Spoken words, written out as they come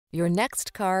Your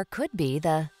next car could be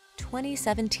the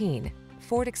 2017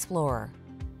 Ford Explorer.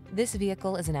 This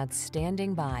vehicle is an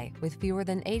outstanding buy with fewer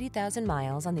than 80,000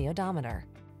 miles on the odometer.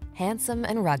 Handsome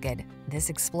and rugged, this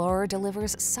Explorer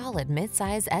delivers solid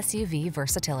midsize SUV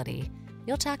versatility.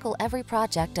 You'll tackle every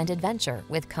project and adventure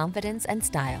with confidence and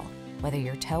style, whether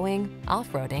you're towing,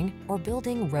 off-roading, or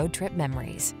building road trip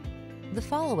memories. The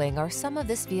following are some of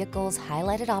this vehicle's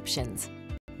highlighted options: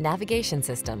 navigation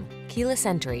system, keyless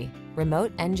entry,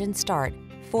 remote engine start,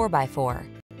 4x4,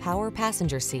 power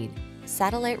passenger seat,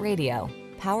 satellite radio,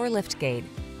 power liftgate,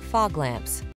 fog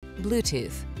lamps,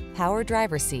 Bluetooth, power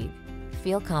driver seat.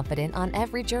 Feel confident on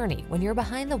every journey when you're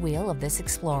behind the wheel of this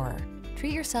Explorer.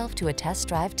 Treat yourself to a test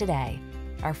drive today.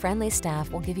 Our friendly staff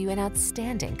will give you an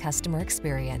outstanding customer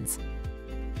experience.